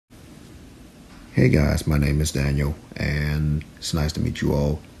Hey guys, my name is Daniel, and it's nice to meet you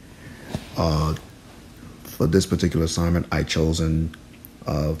all. Uh, for this particular assignment, I chosen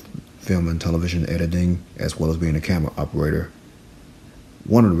film and television editing as well as being a camera operator.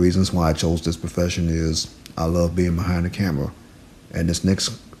 One of the reasons why I chose this profession is I love being behind the camera, and this next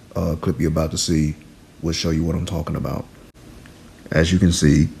clip you're about to see will show you what I'm talking about. As you can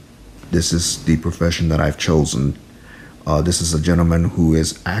see, this is the profession that I've chosen. This is a gentleman who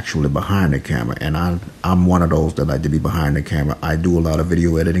is actually behind the camera, and I'm one of those that like to be behind the camera. I do a lot of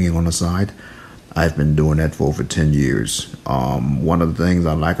video editing on the side. I've been doing that for over 10 years. One of the things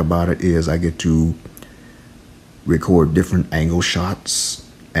I like about it is I get to record different angle shots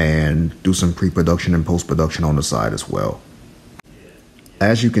and do some pre-production and post-production on the side as well.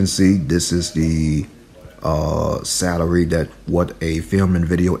 As you can see, this is the salary that what a film and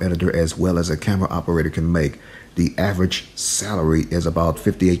video editor as well as a camera operator can make. The average salary is about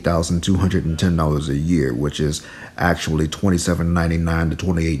 $58,210 a year, which is actually $27.99 to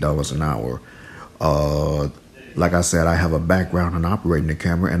 $28 an hour. Like I said, I have a background in operating the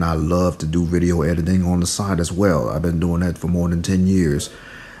camera, and I love to do video editing on the side as well. I've been doing that for more than 10 years.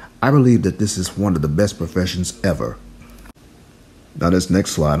 I believe that this is one of the best professions ever. Now, this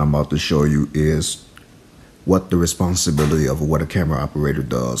next slide I'm about to show you is what the responsibility of what a camera operator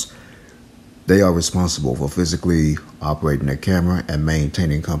does. They are responsible for physically operating their camera and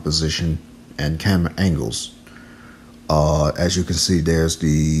maintaining composition and camera angles. As you can see, there's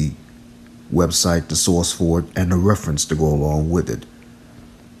the website, the source for it, and the reference to go along with it.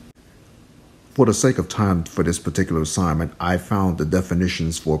 For the sake of time for this particular assignment, I found the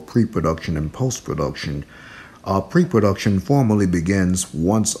definitions for pre-production and post-production. Pre-production formally begins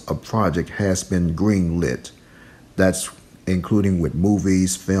once a project has been green-lit. That's including with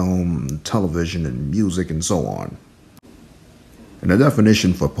movies, film, television, and music, and so on. And the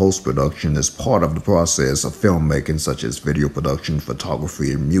definition for post-production is part of the process of filmmaking, such as video production,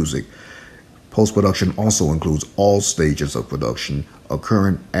 photography, and music. Post-production also includes all stages of production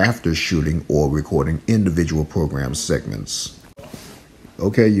occurring after shooting or recording individual program segments.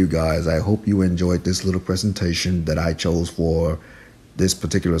 Okay, you guys, I hope you enjoyed this little presentation that I chose for this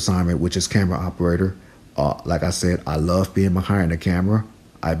particular assignment, which is camera operator. Like I said, I love being behind the camera.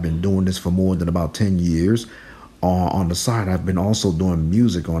 I've been doing this for more than about 10 years. On the side, I've been also doing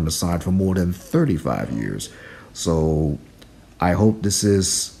music on the side for more than 35 years. So I hope this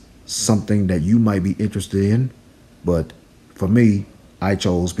is something that you might be interested in. But for me, I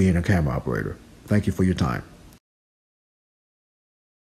chose being a camera operator. Thank you for your time.